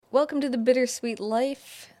Welcome to the Bittersweet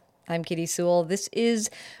Life. I'm Katie Sewell. This is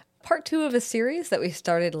part 2 of a series that we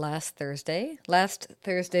started last Thursday. Last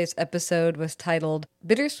Thursday's episode was titled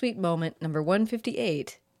Bittersweet Moment number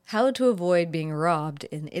 158, How to Avoid Being Robbed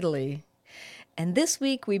in Italy. And this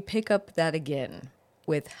week we pick up that again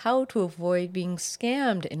with how to avoid being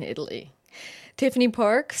scammed in Italy. Tiffany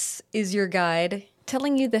Parks is your guide,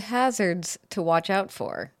 telling you the hazards to watch out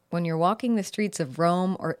for when you're walking the streets of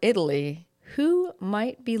Rome or Italy. Who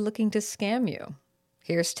might be looking to scam you?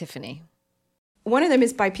 Here's Tiffany. One of them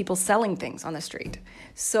is by people selling things on the street.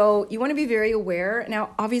 So you want to be very aware.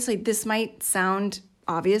 Now, obviously, this might sound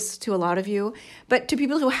obvious to a lot of you, but to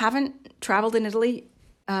people who haven't traveled in Italy,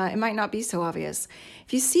 it might not be so obvious.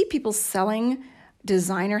 If you see people selling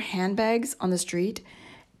designer handbags on the street,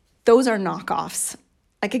 those are knockoffs.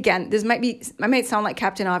 Like, again, I might sound like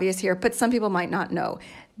Captain Obvious here, but some people might not know.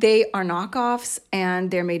 They are knockoffs and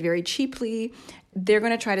they're made very cheaply. They're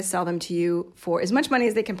going to try to sell them to you for as much money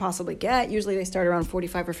as they can possibly get. Usually they start around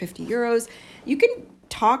 45 or 50 euros. You can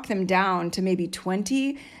talk them down to maybe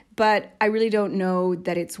 20, but I really don't know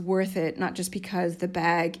that it's worth it, not just because the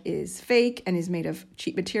bag is fake and is made of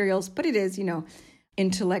cheap materials, but it is,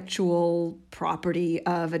 intellectual property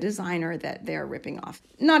of a designer that they're ripping off.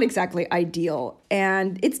 Not exactly ideal.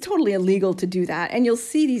 And it's totally illegal to do that. And you'll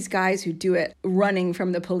see these guys who do it running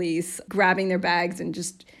from the police, grabbing their bags and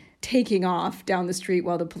just taking off down the street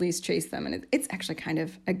while the police chase them. And it's actually kind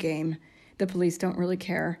of a game. The police don't really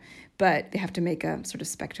care, but they have to make a sort of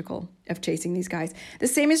spectacle of chasing these guys. The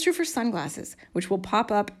same is true for sunglasses, which will pop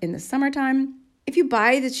up in the summertime. If you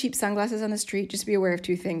buy the cheap sunglasses on the street, just be aware of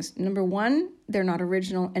two things. Number one, they're not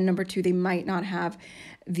original. And number two, they might not have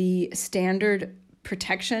the standard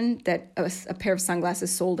protection that a pair of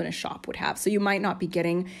sunglasses sold in a shop would have. So you might not be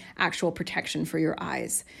getting actual protection for your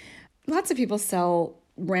eyes. Lots of people sell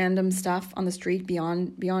random stuff on the street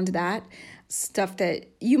beyond that. Stuff that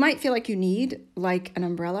you might feel like you need, like an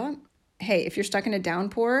umbrella. Hey, if you're stuck in a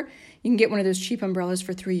downpour, you can get one of those cheap umbrellas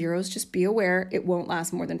for €3. Just be aware it won't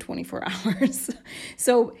last more than 24 hours.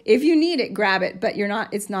 So if you need it, grab it, but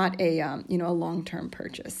it's not a long-term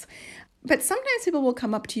purchase. But sometimes people will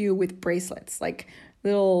come up to you with bracelets, like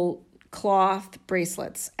little cloth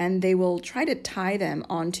bracelets, and they will try to tie them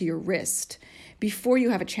onto your wrist before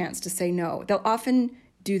you have a chance to say no. They'll often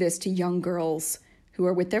do this to young girls who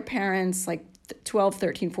are with their parents, like 12,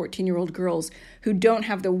 13, 14-year-old girls who don't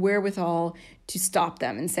have the wherewithal to stop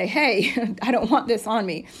them and say, hey, I don't want this on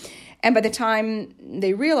me. And by the time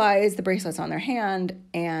they realize the bracelet's on their hand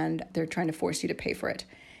and they're trying to force you to pay for it,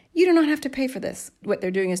 you do not have to pay for this. What they're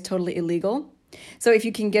doing is totally illegal. So if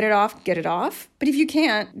you can get it off, get it off. But if you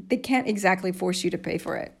can't, they can't exactly force you to pay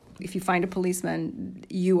for it. If you find a policeman,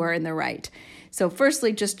 you are in the right. So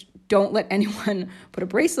firstly, just don't let anyone put a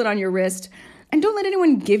bracelet on your wrist. And don't let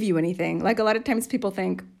anyone give you anything. Like, a lot of times people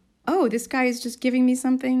think, oh, this guy is just giving me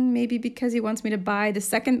something, maybe because he wants me to buy the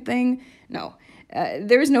second thing. No,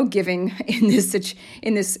 there is no giving in this city.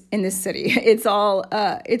 It's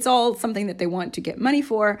all something that they want to get money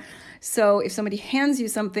for. So if somebody hands you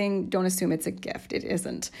something, don't assume it's a gift. It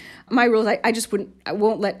isn't. My rule is I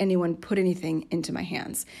won't let anyone put anything into my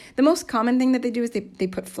hands. The most common thing that they do is they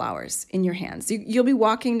put flowers in your hands. You'll be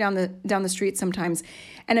walking down the street sometimes,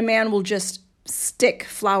 and a man will just stick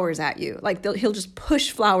flowers at you. Like, he'll just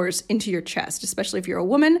push flowers into your chest, especially if you're a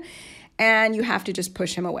woman, and you have to just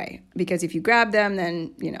push him away, because if you grab them,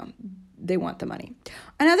 then, they want the money.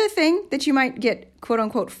 Another thing that you might get, quote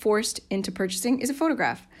unquote, forced into purchasing is a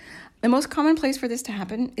photograph. The most common place for this to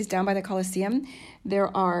happen is down by the Colosseum.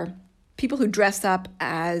 There are people who dress up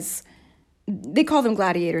as, they call them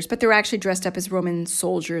gladiators, but they're actually dressed up as Roman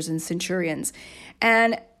soldiers and centurions.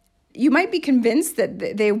 And you might be convinced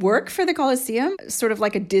that they work for the Colosseum, sort of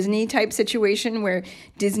like a Disney type situation where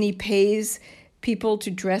Disney pays people to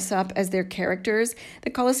dress up as their characters. The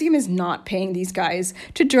Colosseum is not paying these guys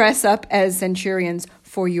to dress up as centurions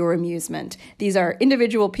for your amusement. These are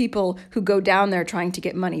individual people who go down there trying to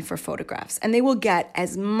get money for photographs, and they will get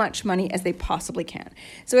as much money as they possibly can.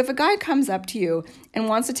 So if a guy comes up to you and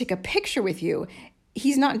wants to take a picture with you,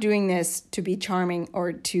 he's not doing this to be charming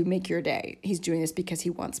or to make your day. He's doing this because he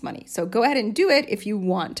wants money. So go ahead and do it if you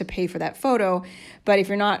want to pay for that photo. But if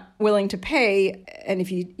you're not willing to pay, and if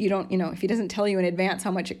you don't, if he doesn't tell you in advance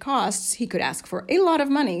how much it costs, he could ask for a lot of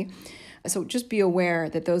money. So just be aware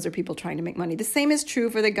that those are people trying to make money. The same is true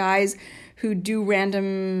for the guys who do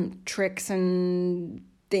random tricks and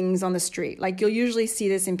things on the street. Like, you'll usually see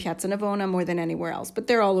this in Piazza Navona more than anywhere else, but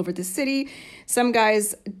they're all over the city. Some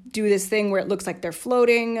guys do this thing where it looks like they're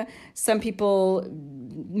floating. Some people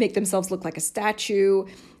make themselves look like a statue.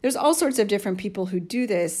 There's all sorts of different people who do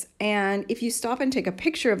this. And if you stop and take a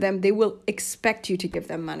picture of them, they will expect you to give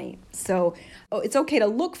them money. So it's okay to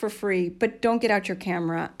look for free, but don't get out your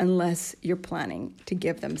camera unless you're planning to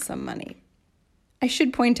give them some money. I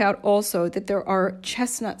should point out also that there are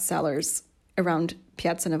chestnut sellers around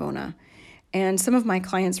Piazza Navona. And some of my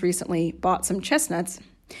clients recently bought some chestnuts.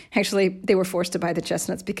 Actually, they were forced to buy the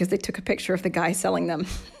chestnuts because they took a picture of the guy selling them.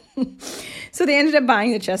 So they ended up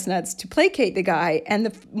buying the chestnuts to placate the guy. And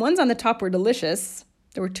the ones on the top were delicious.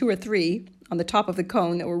 There were 2 or 3 on the top of the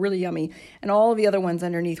cone that were really yummy. And all of the other ones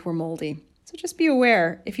underneath were moldy. So just be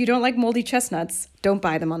aware, if you don't like moldy chestnuts, don't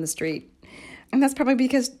buy them on the street. And that's probably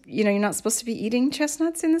because, you're not supposed to be eating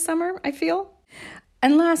chestnuts in the summer, I feel.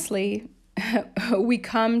 And lastly, we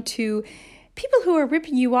come to people who are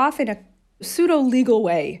ripping you off in a pseudo-legal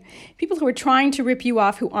way. People who are trying to rip you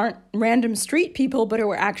off who aren't random street people, but who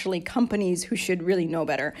are actually companies who should really know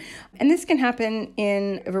better. And this can happen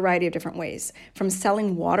in a variety of different ways. From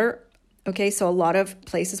selling water. Okay, so a lot of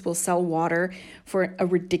places will sell water for a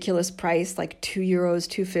ridiculous price, like €2,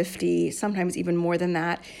 $2.50, sometimes even more than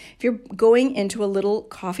that. If you're going into a little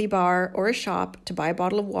coffee bar or a shop to buy a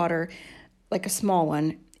bottle of water, like a small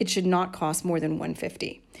one, it should not cost more than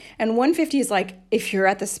 $1.50. And $1.50 is like, if you're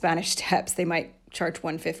at the Spanish Steps, they might charge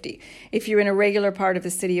 $1.50. If you're in a regular part of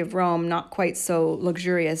the city of Rome, not quite so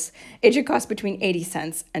luxurious, it should cost between 80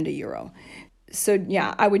 cents and €1. So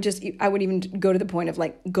yeah, I would even go to the point of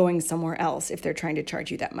like going somewhere else if they're trying to charge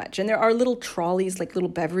you that much. And there are little trolleys, like little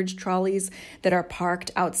beverage trolleys that are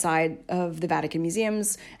parked outside of the Vatican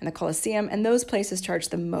museums and the Colosseum, and those places charge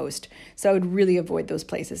the most. So I would really avoid those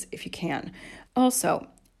places if you can. Also,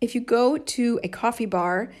 if you go to a coffee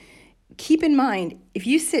bar, keep in mind, if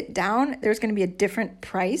you sit down, there's going to be a different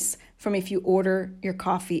price from if you order your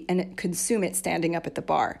coffee and consume it standing up at the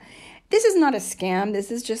bar. This is not a scam.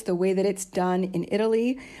 This is just the way that it's done in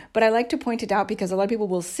Italy. But I like to point it out because a lot of people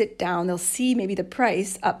will sit down. They'll see maybe the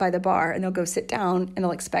price up by the bar and they'll go sit down and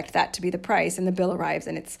they'll expect that to be the price, and the bill arrives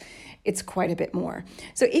and it's quite a bit more.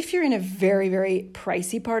 So if you're in a very, very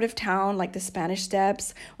pricey part of town like the Spanish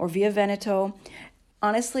Steps or Via Veneto,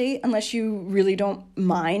 honestly, unless you really don't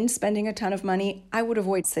mind spending a ton of money, I would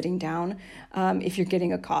avoid sitting down if you're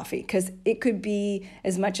getting a coffee, because it could be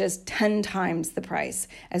as much as 10 times the price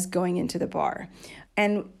as going into the bar.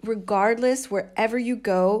 And regardless, wherever you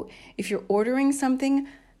go, if you're ordering something,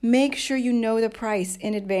 make sure you know the price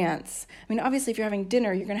in advance. I mean, obviously, if you're having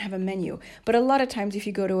dinner, you're going to have a menu. But a lot of times, if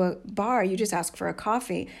you go to a bar, you just ask for a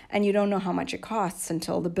coffee and you don't know how much it costs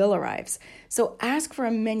until the bill arrives. So ask for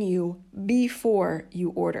a menu before you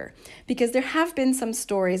order. Because there have been some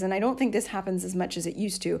stories, and I don't think this happens as much as it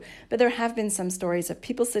used to, but there have been some stories of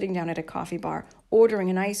people sitting down at a coffee bar, ordering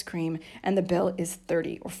an ice cream, and the bill is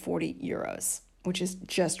 30 or 40 euros, which is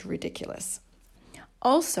just ridiculous.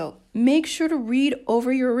 Also, make sure to read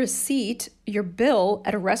over your receipt, your bill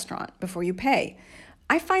at a restaurant before you pay.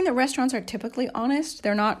 I find that restaurants are typically honest.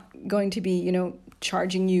 They're not going to be,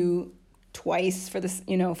 charging you twice for this,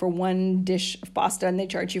 for one dish of pasta and they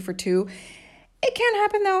charge you for 2. It can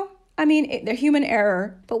happen though. I mean, they're human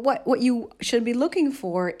error. But what you should be looking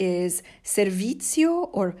for is servizio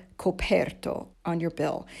or coperto on your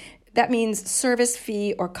bill. That means service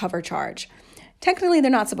fee or cover charge. Technically, they're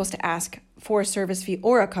not supposed to ask for a service fee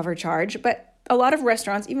or a cover charge, but a lot of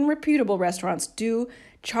restaurants, even reputable restaurants, do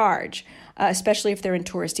charge, especially if they're in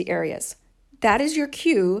touristy areas. That is your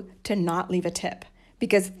cue to not leave a tip,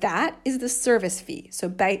 because that is the service fee. So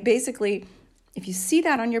basically, if you see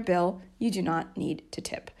that on your bill, you do not need to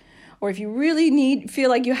tip. Or if you really feel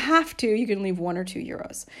like you have to, you can leave 1 or 2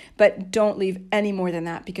 euros. But don't leave any more than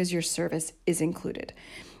that because your service is included.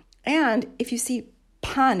 And if you see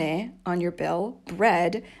pane on your bill,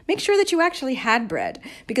 bread, make sure that you actually had bread,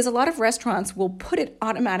 because a lot of restaurants will put it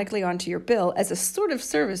automatically onto your bill as a sort of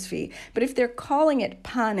service fee. But if they're calling it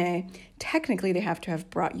pane, technically they have to have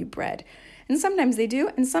brought you bread. And sometimes they do,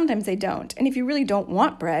 and sometimes they don't. And if you really don't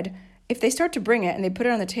want bread, if they start to bring it and they put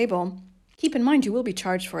it on the table, keep in mind you will be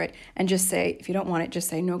charged for it. And just say, if you don't want it, just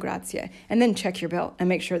say no grazie. And then check your bill and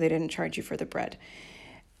make sure they didn't charge you for the bread.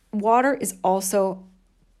 Water is also,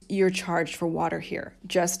 you're charged for water here.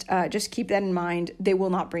 Just keep that in mind. They will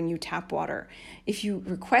not bring you tap water. If you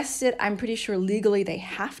request it, I'm pretty sure legally they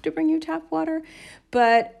have to bring you tap water.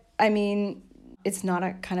 But I mean, it's not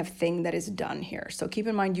a kind of thing that is done here. So keep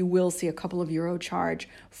in mind, you will see a couple of euro charge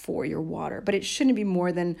for your water, but it shouldn't be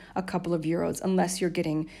more than a couple of euros unless you're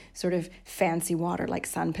getting sort of fancy water like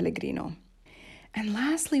San Pellegrino. And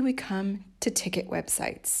lastly, we come to ticket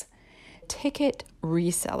websites. Ticket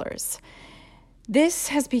resellers. This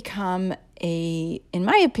has become in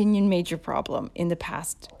my opinion, major problem in the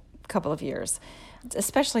past couple of years,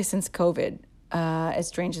 especially since COVID, as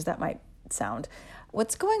strange as that might sound.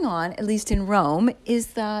 What's going on, at least in Rome,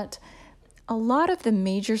 is that a lot of the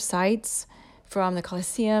major sites, from the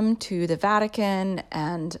Colosseum to the Vatican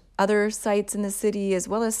and other sites in the city, as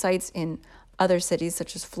well as sites in other cities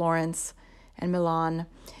such as Florence and Milan,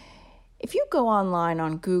 if you go online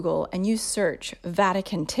on Google and you search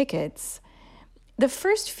Vatican tickets, the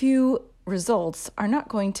first few results are not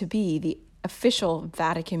going to be the official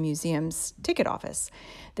Vatican Museum's ticket office.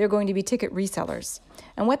 They're going to be ticket resellers.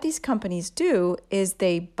 And what these companies do is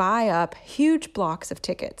they buy up huge blocks of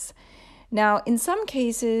tickets. Now, in some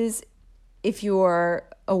cases, if you're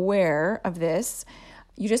aware of this,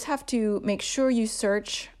 you just have to make sure you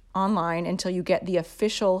search online until you get the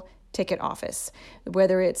official ticket office,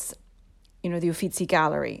 whether it's, the Uffizi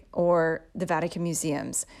Gallery or the Vatican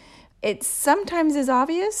Museums. It sometimes is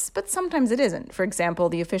obvious, but sometimes it isn't. For example,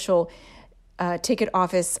 the official ticket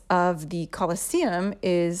office of the Colosseum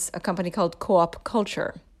is a company called Co-op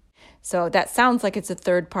Culture. So that sounds like it's a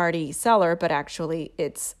third-party seller, but actually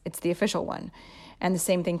it's the official one. And the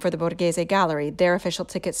same thing for the Borghese Gallery. Their official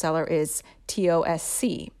ticket seller is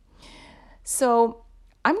TOSC. So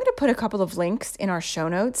I'm going to put a couple of links in our show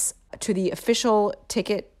notes to the official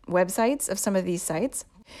ticket websites of some of these sites.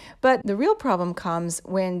 But the real problem comes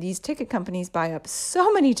when these ticket companies buy up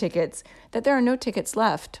so many tickets that there are no tickets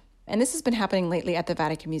left. And this has been happening lately at the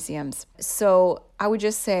Vatican Museums. So I would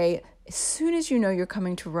just say, as soon as you know you're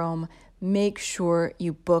coming to Rome, make sure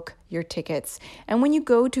you book your tickets. And when you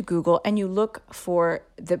go to Google and you look for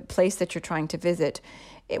the place that you're trying to visit,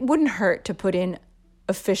 it wouldn't hurt to put in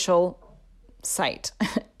official site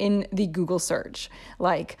in the Google search,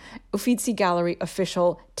 like Uffizi Gallery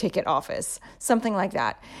official ticket office, something like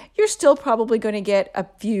that. You're still probably going to get a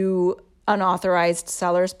few unauthorized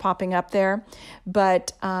sellers popping up there,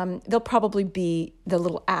 but there'll probably be the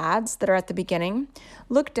little ads that are at the beginning.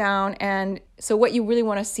 Look down, and so what you really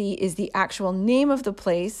want to see is the actual name of the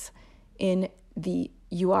place in the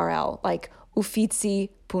URL, like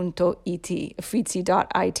uffizi.it,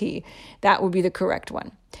 uffizi.it. That would be the correct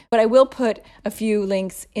one. But I will put a few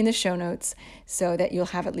links in the show notes so that you'll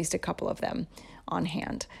have at least a couple of them on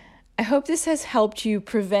hand. I hope this has helped you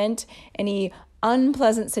prevent any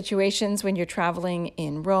unpleasant situations when you're traveling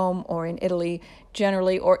in Rome or in Italy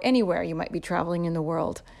generally, or anywhere you might be traveling in the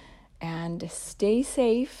world. And stay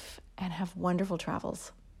safe and have wonderful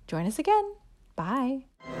travels. Join us again. Bye.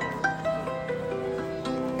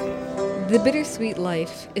 The Bittersweet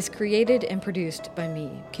Life is created and produced by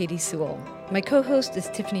me, Katie Sewell. My co-host is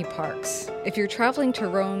Tiffany Parks. If you're traveling to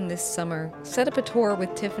Rome this summer, set up a tour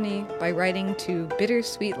with Tiffany by writing to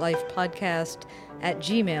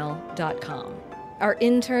bittersweetlifepodcast@gmail.com. Our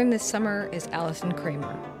intern this summer is Allison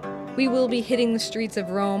Kramer. We will be hitting the streets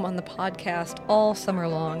of Rome on the podcast all summer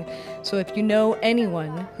long, so if you know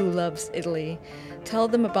anyone who loves Italy, tell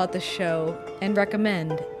them about the show and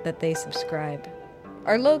recommend that they subscribe.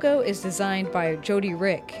 Our logo is designed by Jody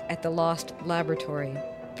Rick at the Lost Laboratory,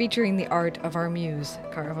 featuring the art of our muse,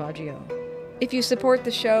 Caravaggio. If you support the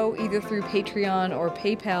show either through Patreon or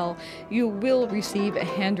PayPal, you will receive a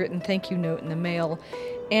handwritten thank you note in the mail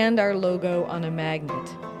and our logo on a magnet.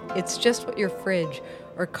 It's just what your fridge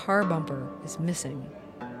or car bumper is missing.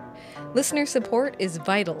 Listener support is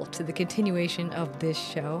vital to the continuation of this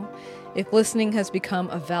show. If listening has become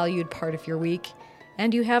a valued part of your week,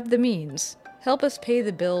 and you have the means, help us pay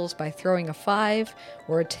the bills by throwing a 5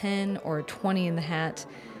 or a 10 or a 20 in the hat,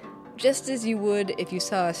 just as you would if you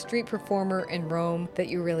saw a street performer in Rome that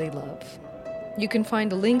you really love. You can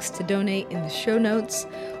find links to donate in the show notes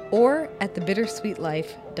or at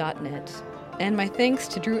thebittersweetlife.net. And my thanks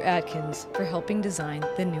to Drew Atkins for helping design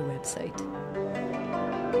the new website.